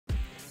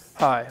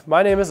Hi,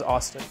 my name is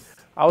Austin.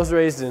 I was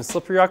raised in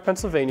Slippery Rock,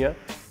 Pennsylvania.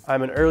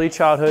 I'm an early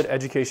childhood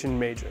education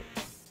major.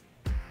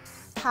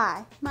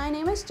 Hi, my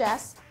name is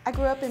Jess. I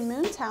grew up in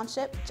Moon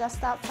Township,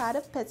 just outside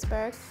of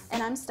Pittsburgh,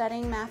 and I'm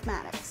studying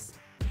mathematics.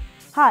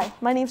 Hi,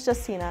 my name's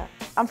Justina.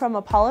 I'm from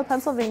Apollo,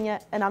 Pennsylvania,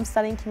 and I'm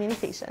studying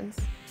communications.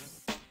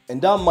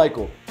 And I'm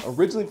Michael,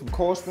 originally from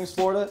Coral Springs,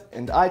 Florida,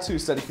 and I too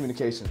study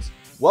communications.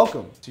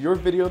 Welcome to your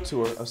video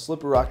tour of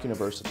Slippery Rock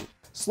University.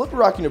 Slippery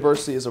Rock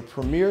University is a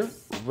premier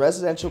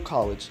residential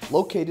college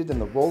located in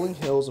the rolling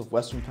hills of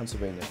western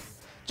Pennsylvania,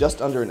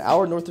 just under an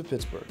hour north of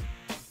Pittsburgh.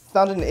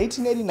 Founded in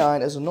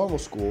 1889 as a normal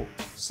school,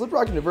 Slippery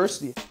Rock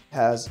University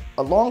has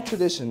a long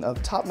tradition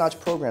of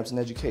top-notch programs in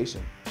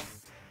education.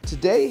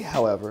 Today,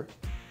 however,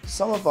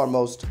 some of our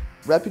most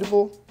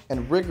reputable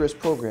and rigorous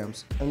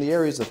programs in the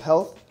areas of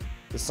health,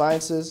 the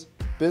sciences,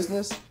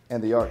 business,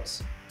 and the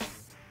arts.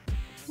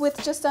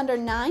 With just under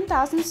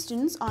 9,000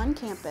 students on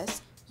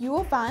campus, you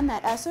will find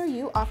that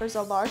SRU offers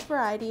a large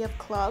variety of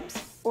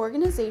clubs,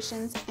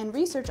 organizations, and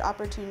research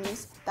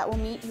opportunities that will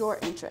meet your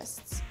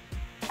interests.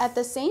 At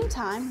the same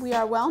time, we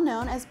are well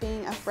known as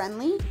being a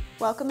friendly,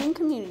 welcoming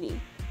community,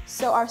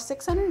 so our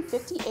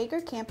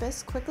 650-acre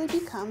campus quickly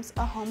becomes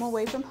a home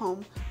away from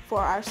home for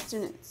our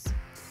students.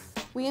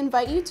 We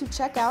invite you to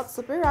check out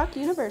Slippery Rock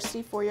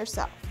University for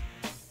yourself.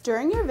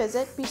 During your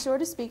visit, be sure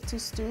to speak to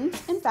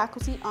students and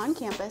faculty on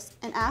campus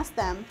and ask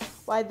them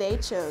why they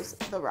chose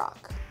the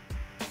Rock.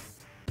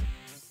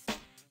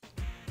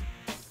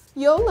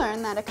 You'll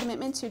learn that a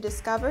commitment to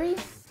discovery,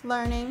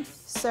 learning,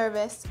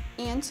 service,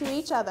 and to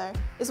each other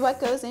is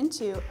what goes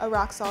into a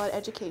rock-solid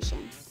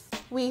education.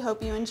 We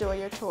hope you enjoy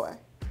your tour.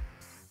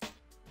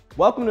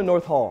 Welcome to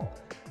North Hall.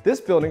 This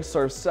building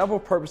serves several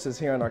purposes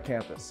here on our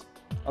campus.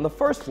 On the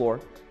first floor,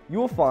 you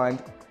will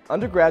find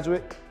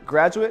undergraduate,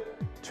 graduate,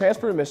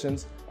 transfer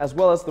admissions, as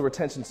well as the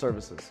retention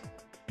services.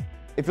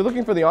 If you're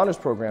looking for the honors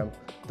program,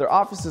 their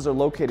offices are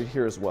located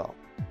here as well.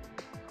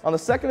 On the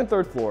second and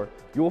third floor,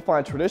 you will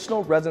find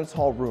traditional residence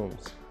hall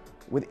rooms,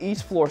 with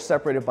each floor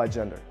separated by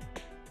gender.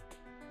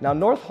 Now,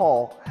 North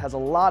Hall has a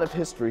lot of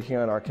history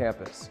here on our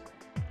campus.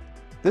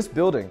 This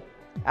building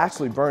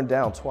actually burned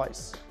down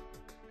twice.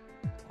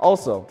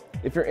 Also,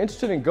 if you're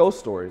interested in ghost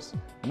stories,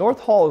 North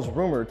Hall is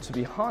rumored to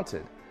be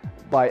haunted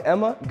by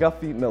Emma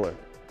Guffey Miller,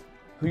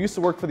 who used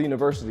to work for the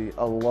university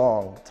a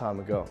long time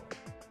ago.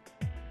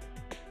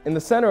 In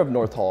the center of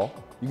North Hall,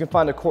 you can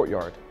find a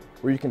courtyard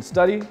where you can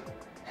study,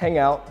 hang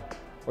out,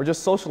 or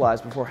just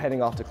socialize before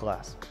heading off to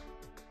class.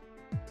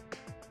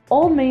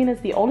 Old Main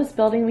is the oldest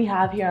building we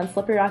have here on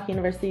Slippery Rock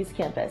University's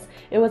campus.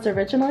 It was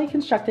originally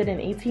constructed in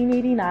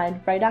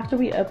 1889, right after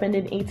we opened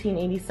in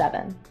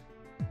 1887.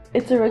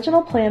 Its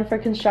original plan for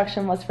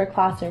construction was for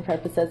classroom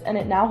purposes, and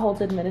it now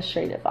holds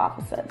administrative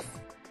offices.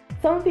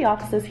 Some of the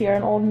offices here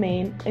in Old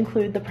Main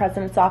include the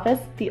President's Office,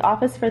 the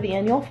Office for the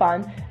Annual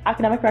Fund,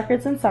 Academic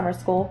Records and Summer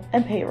School,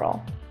 and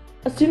Payroll.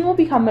 A student will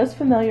become most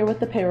familiar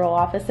with the Payroll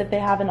Office if they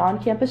have an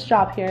on-campus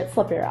job here at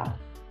Slippery Rock.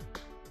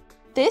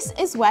 This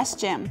is West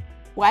Gym.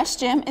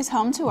 West Gym is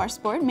home to our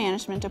Sport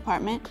Management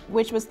Department,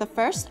 which was the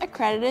first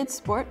accredited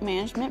sport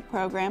management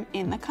program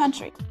in the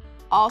country.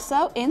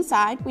 Also,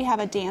 inside we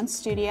have a dance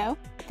studio,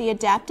 the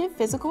Adaptive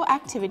Physical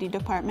Activity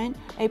Department,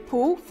 a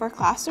pool for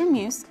classroom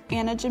use,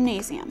 and a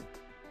gymnasium.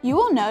 You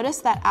will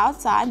notice that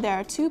outside there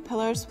are two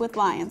pillars with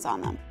lions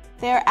on them.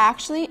 They are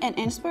actually an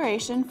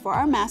inspiration for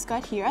our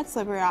mascot here at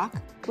Slippery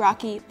Rock,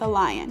 Rocky the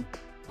Lion.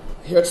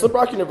 Here at Slippery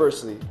Rock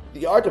University,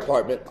 the art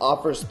department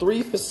offers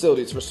 3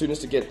 facilities for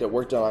students to get their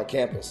work done on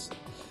campus.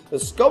 The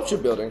sculpture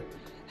building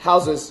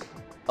houses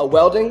a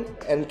welding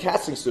and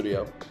casting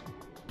studio,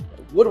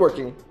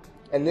 woodworking,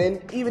 and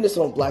then even its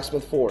own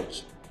blacksmith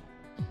forge.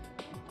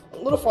 A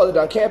little farther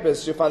down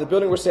campus, you'll find the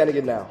building we're standing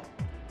in now.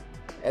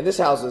 And this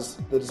houses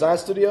the design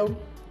studio,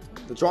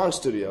 the drawing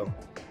studio,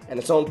 and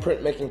its own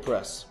printmaking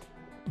press.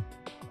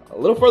 A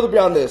little further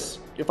beyond this,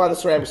 you'll find the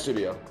ceramic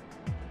studio.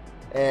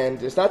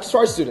 And it's not just for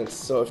our students,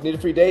 so if you need a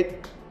free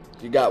date,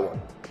 you got one.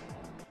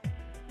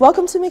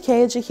 Welcome to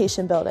McKay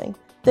Education Building.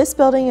 This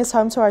building is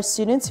home to our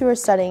students who are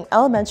studying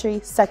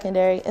elementary,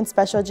 secondary, and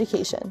special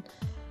education.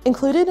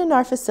 Included in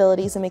our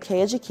facilities in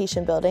McKay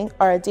Education Building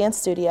are a dance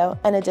studio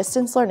and a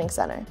distance learning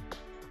center.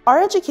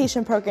 Our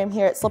education program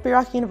here at Slippery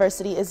Rock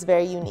University is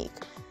very unique.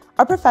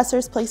 Our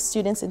professors place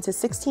students into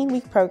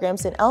 16-week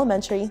programs in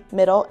elementary,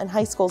 middle, and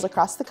high schools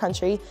across the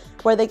country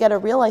where they get a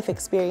real-life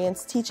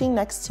experience teaching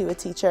next to a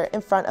teacher in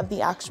front of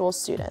the actual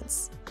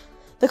students.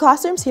 The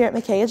classrooms here at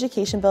McKay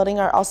Education Building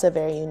are also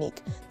very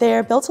unique. They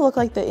are built to look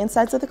like the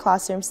insides of the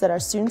classrooms that our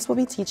students will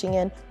be teaching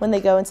in when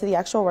they go into the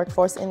actual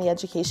workforce in the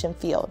education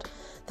field.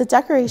 The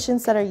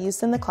decorations that are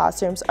used in the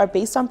classrooms are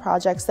based on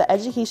projects that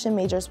education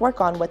majors work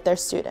on with their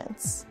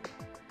students.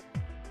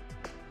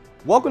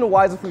 Welcome to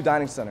Weisselflu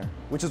Dining Center,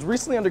 which has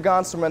recently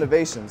undergone some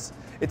renovations.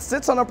 It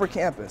sits on Upper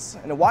Campus,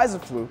 and the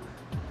Weisselflu,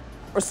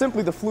 or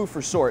simply the Flu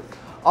for short,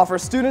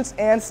 offers students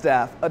and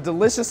staff a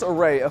delicious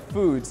array of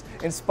foods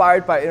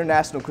inspired by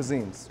international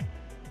cuisines.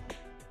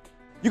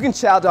 You can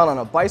chow down on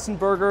a bison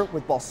burger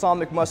with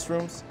balsamic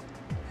mushrooms,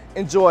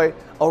 enjoy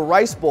a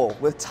rice bowl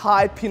with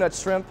Thai peanut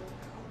shrimp,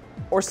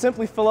 or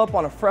simply fill up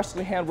on a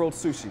freshly hand-rolled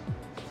sushi.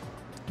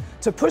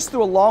 To push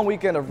through a long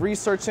weekend of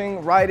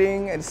researching,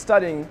 writing, and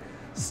studying,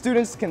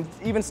 students can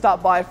even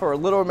stop by for a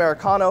little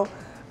Americano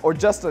or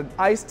just an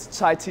iced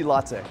chai tea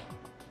latte.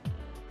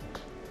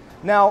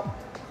 Now,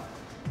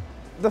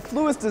 the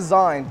FLU is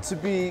designed to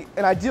be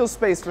an ideal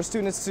space for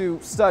students to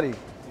study,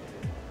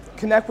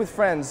 connect with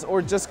friends,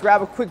 or just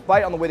grab a quick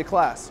bite on the way to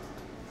class.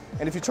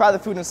 And if you try the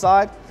food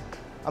inside,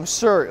 I'm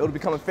sure it'll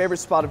become a favorite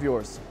spot of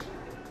yours.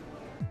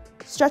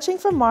 Stretching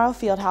from Morrow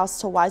Fieldhouse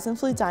to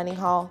Weisenfluh Dining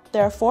Hall,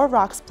 there are 4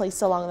 rocks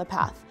placed along the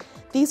path.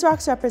 These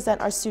rocks represent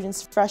our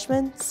students'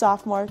 freshman,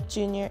 sophomore,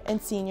 junior,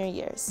 and senior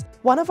years.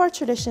 One of our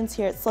traditions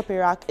here at Slippery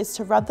Rock is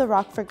to rub the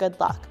rock for good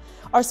luck.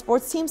 Our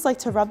sports teams like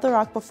to rub the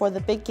rock before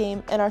the big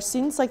game, and our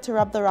students like to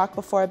rub the rock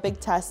before a big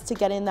test to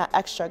get in that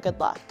extra good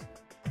luck.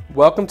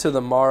 Welcome to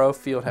the Morrow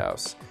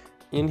Fieldhouse.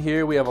 In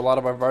here we have a lot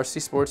of our varsity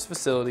sports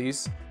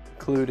facilities,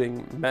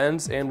 including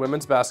men's and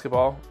women's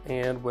basketball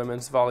and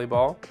women's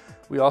volleyball.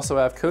 We also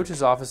have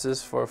coaches'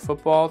 offices for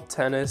football,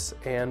 tennis,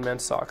 and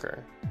men's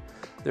soccer.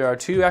 There are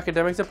 2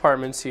 academic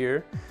departments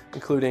here,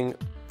 including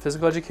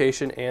physical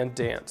education and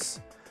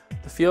dance.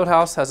 The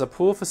Fieldhouse has a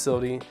pool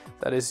facility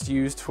that is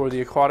used for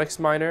the aquatics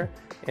minor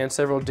and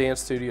several dance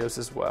studios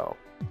as well.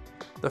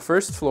 The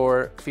first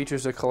floor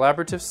features a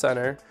collaborative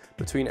center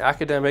between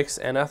academics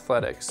and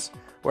athletics,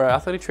 where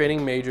athletic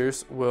training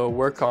majors will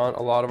work on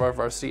a lot of our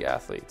varsity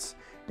athletes.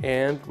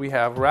 And we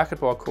have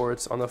racquetball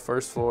courts on the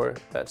first floor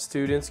that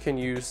students can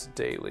use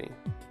daily.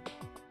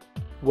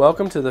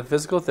 Welcome to the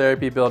physical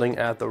therapy building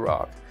at The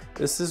Rock.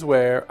 This is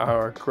where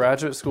our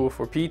graduate school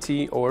for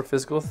PT or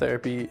physical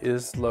therapy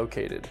is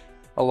located.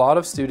 A lot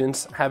of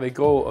students have a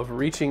goal of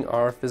reaching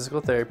our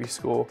physical therapy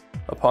school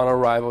upon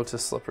arrival to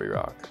Slippery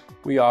Rock.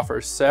 We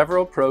offer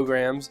several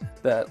programs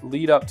that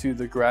lead up to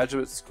the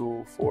graduate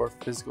school for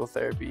physical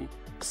therapy,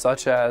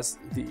 such as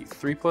the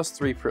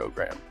 3+3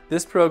 program.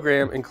 This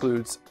program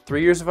includes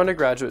 3 years of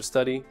undergraduate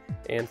study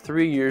and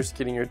 3 years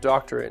getting your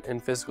doctorate in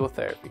physical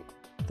therapy.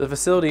 The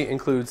facility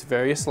includes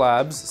various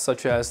labs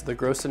such as the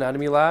gross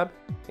anatomy lab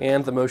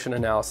and the motion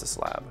analysis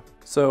lab.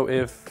 So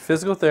if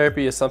physical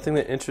therapy is something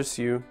that interests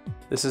you,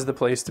 this is the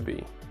place to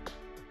be.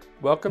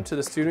 Welcome to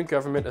the Student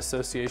Government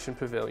Association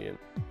Pavilion,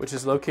 which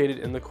is located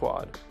in the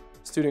Quad.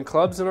 Student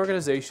clubs and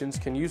organizations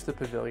can use the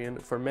pavilion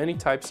for many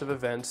types of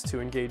events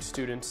to engage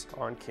students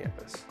on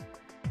campus.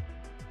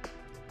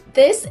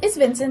 This is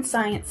Vincent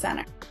Science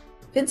Center.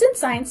 Vincent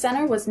Science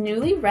Center was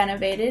newly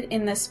renovated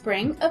in the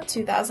spring of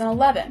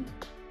 2011.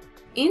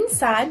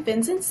 Inside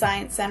Vincent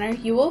Science Center,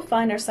 you will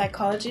find our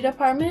psychology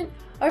department,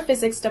 our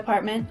physics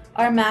department,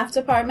 our math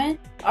department,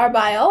 our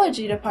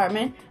biology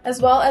department,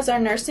 as well as our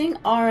nursing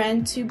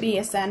RN to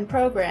BSN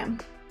program.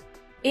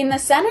 In the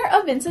center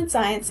of Vincent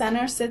Science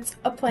Center sits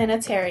a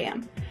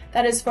planetarium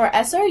that is for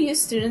SRU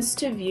students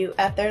to view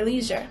at their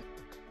leisure.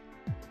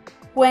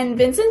 When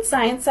Vincent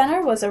Science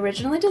Center was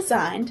originally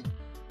designed,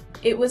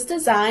 it was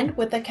designed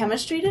with a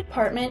chemistry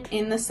department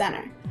in the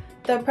center.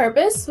 The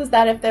purpose was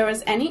that if there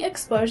was any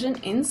explosion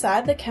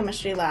inside the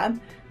chemistry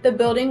lab, the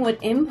building would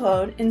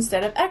implode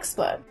instead of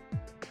explode.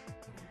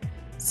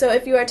 So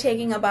if you are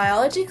taking a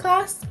biology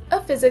class,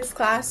 a physics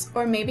class,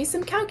 or maybe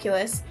some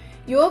calculus,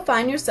 you will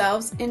find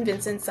yourselves in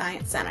Vincent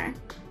Science Center.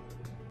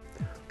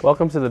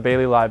 Welcome to the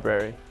Bailey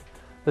Library.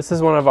 This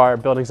is one of our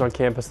buildings on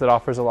campus that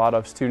offers a lot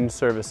of student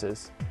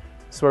services.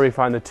 This is where we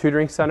find the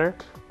tutoring center,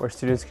 where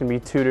students can be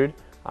tutored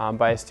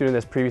by a student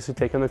that's previously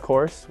taken the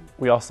course.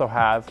 We also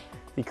have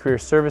the Career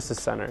Services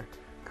Center.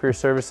 Career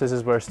Services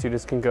is where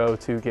students can go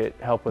to get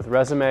help with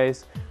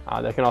resumes.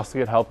 They can also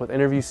get help with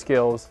interview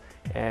skills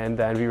and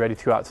then be ready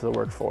to go out to the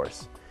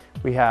workforce.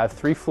 We have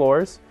 3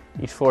 floors,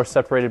 each floor is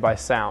separated by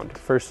sound.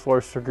 First floor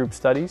is for group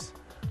studies,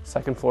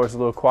 second floor is a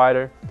little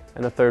quieter,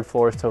 and the third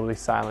floor is totally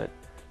silent.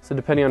 So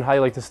depending on how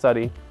you like to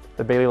study,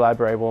 the Bailey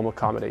Library will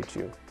accommodate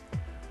you.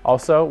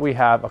 Also, we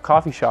have a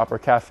coffee shop or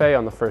cafe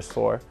on the first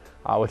floor,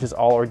 which is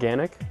all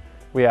organic.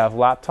 We have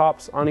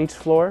laptops on each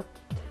floor,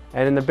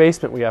 and in the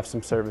basement we have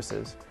some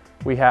services.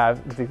 We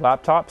have the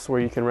laptops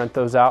where you can rent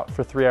those out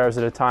for 3 hours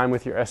at a time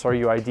with your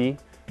SRU ID,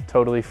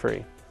 totally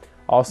free.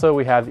 Also,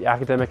 we have the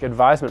Academic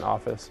Advisement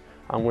Office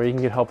where you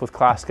can get help with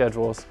class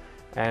schedules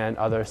and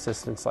other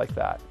assistance like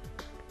that.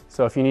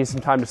 So if you need some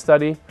time to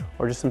study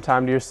or just some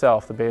time to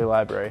yourself, the Bailey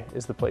Library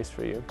is the place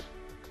for you.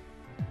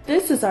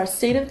 This is our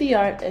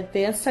state-of-the-art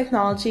Advanced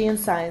Technology and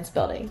Science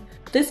building.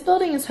 This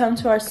building is home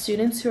to our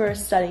students who are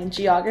studying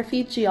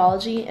geography,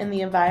 geology, and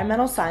the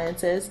environmental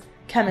sciences,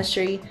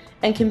 chemistry,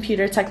 and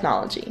computer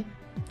technology.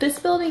 This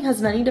building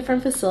has many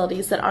different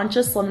facilities that aren't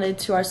just limited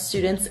to our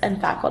students and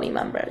faculty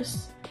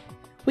members.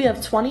 We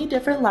have 20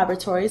 different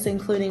laboratories,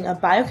 including a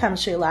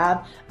biochemistry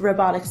lab, a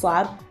robotics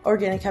lab,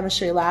 organic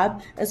chemistry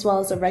lab, as well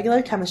as a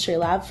regular chemistry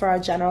lab for our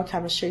general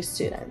chemistry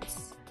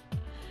students.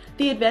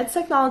 The Advanced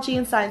Technology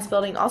and Science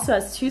building also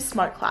has 2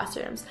 smart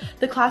classrooms.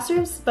 The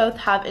classrooms both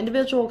have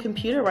individual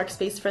computer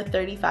workspace for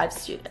 35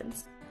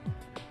 students.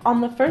 On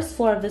the first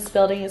floor of this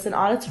building is an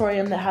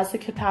auditorium that has the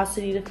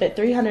capacity to fit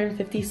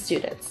 350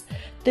 students.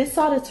 This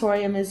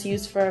auditorium is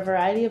used for a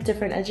variety of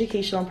different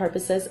educational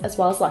purposes as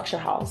well as lecture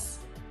halls.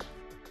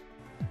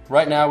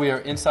 Right now we are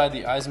inside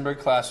the Eisenberg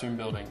Classroom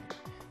building.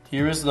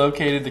 Here is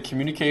located the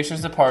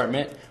Communications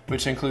Department,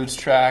 which includes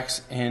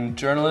tracks in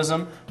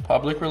journalism,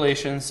 public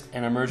relations,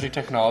 and emerging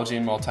technology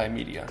and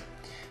multimedia.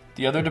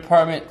 The other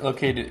department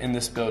located in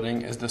this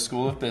building is the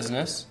School of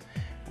Business,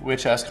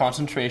 which has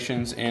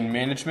concentrations in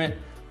management,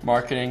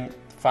 marketing,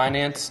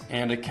 finance,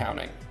 and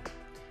accounting.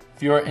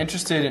 If you are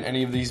interested in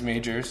any of these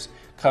majors,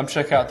 come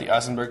check out the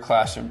Eisenberg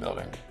Classroom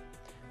building.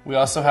 We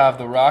also have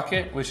The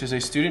Rocket, which is a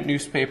student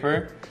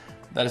newspaper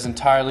that is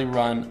entirely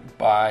run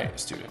by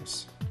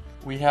students.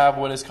 We have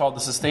what is called the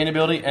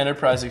Sustainability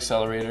Enterprise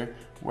Accelerator,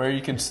 where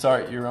you can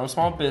start your own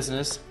small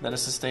business that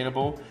is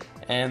sustainable,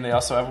 and they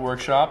also have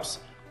workshops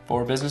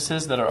for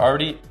businesses that are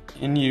already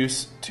in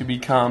use to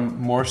become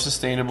more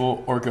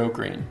sustainable or go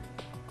green.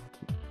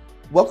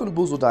 Welcome to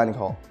Boozle Dining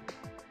Hall,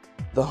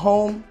 the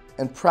home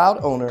and proud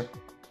owner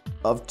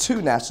of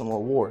 2 national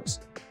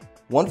awards,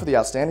 one for the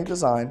outstanding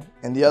design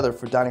and the other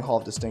for Dining Hall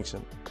of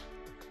Distinction.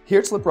 Here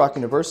at Slippery Rock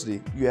University,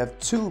 you have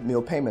 2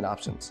 meal payment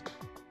options,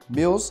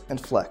 Meals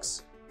and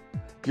Flex.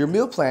 Your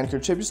meal plan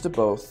contributes to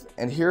both,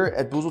 and here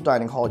at Boozle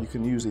Dining Hall you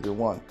can use either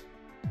one.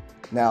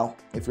 Now,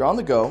 if you're on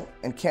the go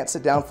and can't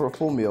sit down for a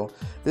full meal,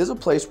 there's a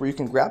place where you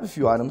can grab a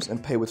few items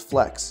and pay with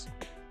Flex.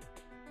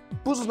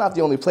 Boozle's not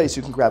the only place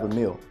you can grab a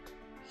meal.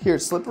 Here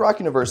at Slippery Rock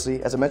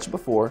University, as I mentioned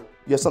before,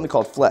 you have something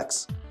called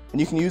Flex, and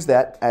you can use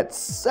that at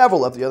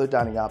several of the other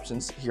dining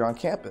options here on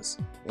campus,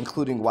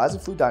 including Wise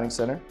and Flew Dining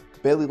Center,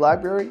 Bailey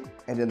Library,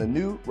 and in the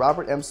new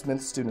Robert M.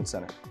 Smith Student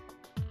Center.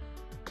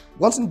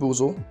 Once in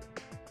Boozle,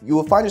 you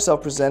will find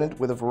yourself presented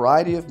with a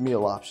variety of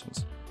meal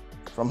options,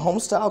 from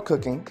home-style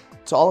cooking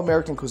to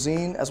all-American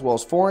cuisine, as well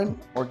as foreign,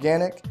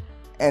 organic,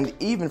 and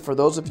even for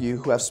those of you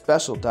who have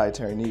special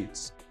dietary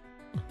needs.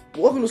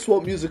 Welcome to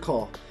Swope Music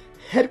Hall,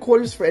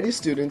 headquarters for any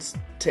students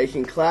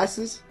taking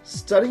classes,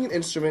 studying an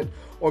instrument,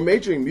 or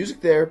majoring in music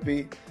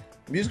therapy,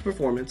 music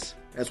performance,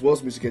 as well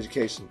as music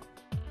education.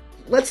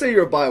 Let's say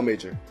you're a bio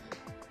major,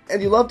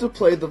 and you love to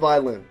play the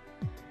violin.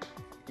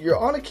 You're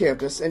on a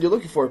campus and you're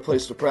looking for a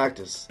place to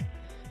practice.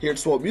 Here at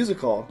Swope Music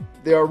Hall,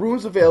 there are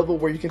rooms available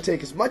where you can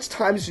take as much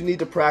time as you need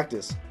to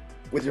practice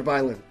with your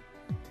violin.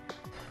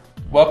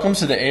 Welcome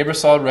to the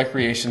Aebersold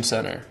Recreation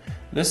Center.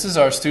 This is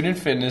our student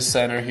fitness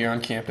center here on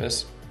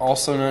campus,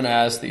 also known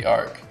as the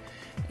ARC.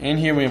 In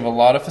here we have a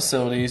lot of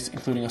facilities,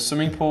 including a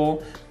swimming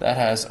pool that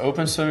has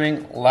open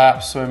swimming,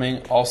 lap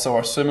swimming, also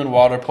our swim and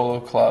water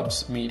polo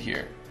clubs meet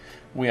here.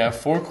 We have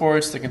 4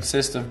 courts that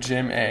consist of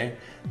Gym A.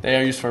 They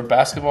are used for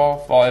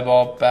basketball,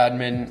 volleyball,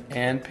 badminton,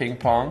 and ping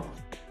pong.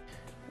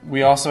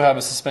 We also have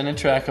a suspended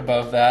track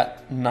above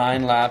that.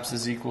 9 laps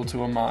is equal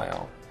to a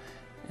mile.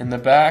 In the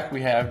back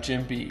we have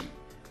Gym B.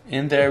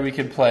 In there we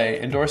can play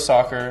indoor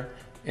soccer,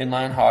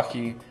 inline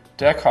hockey,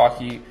 deck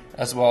hockey,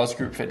 as well as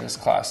group fitness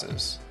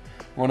classes.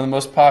 One of the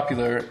most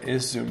popular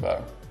is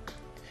Zumba.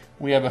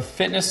 We have a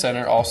fitness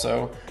center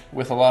also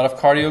with a lot of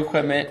cardio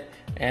equipment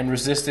and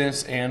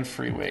resistance and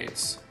free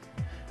weights.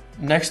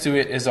 Next to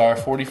it is our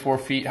 44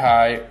 feet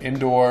high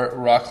indoor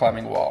rock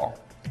climbing wall.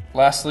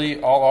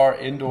 Lastly, all our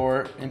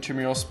indoor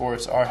intramural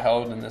sports are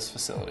held in this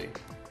facility.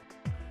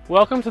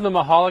 Welcome to the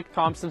Mahalik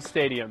Thompson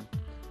Stadium.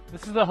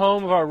 This is the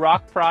home of our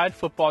Rock Pride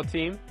football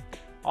team,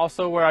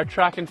 also where our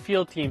track and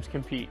field teams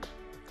compete.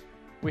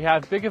 We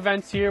have big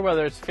events here,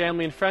 whether it's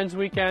Family and Friends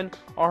Weekend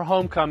or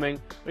Homecoming.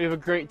 We have a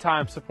great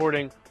time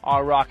supporting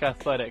our Rock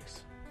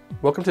athletics.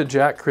 Welcome to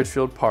Jack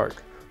Critchfield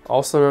Park,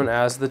 also known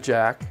as the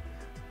Jack,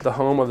 the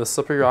home of the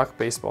Slippery Rock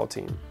baseball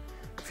team.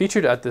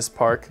 Featured at this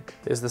park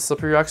is the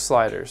Slippery Rock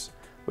Sliders,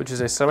 which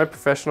is a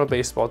semi-professional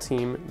baseball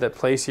team that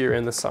plays here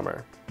in the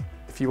summer.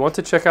 If you want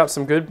to check out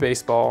some good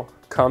baseball,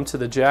 come to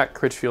the Jack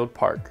Critchfield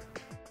Park.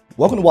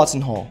 Welcome to Watson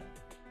Hall.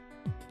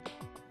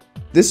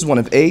 This is one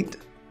of 8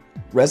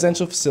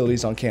 residential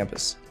facilities on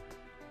campus.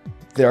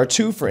 There are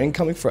 2 for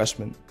incoming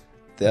freshmen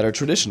that are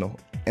traditional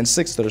and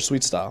 6 that are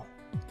suite style.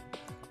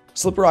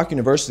 Slippery Rock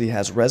University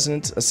has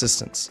resident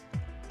assistants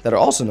that are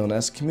also known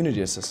as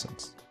community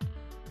assistants.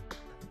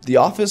 The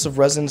Office of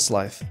Residence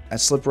Life at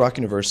Slippery Rock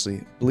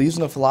University believes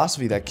in a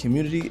philosophy that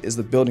community is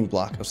the building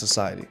block of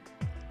society.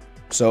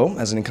 So,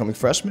 as an incoming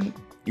freshman,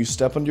 you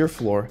step onto your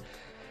floor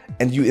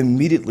and you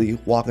immediately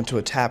walk into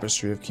a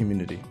tapestry of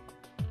community.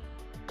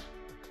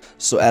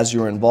 So as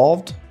you're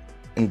involved,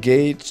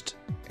 engaged,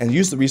 and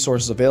use the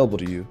resources available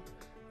to you,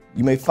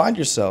 you may find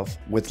yourself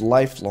with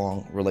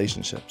lifelong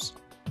relationships.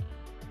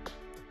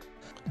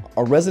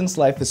 Our residence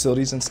life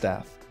facilities and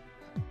staff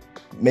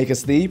make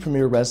us the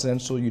premier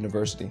residential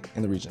university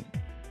in the region.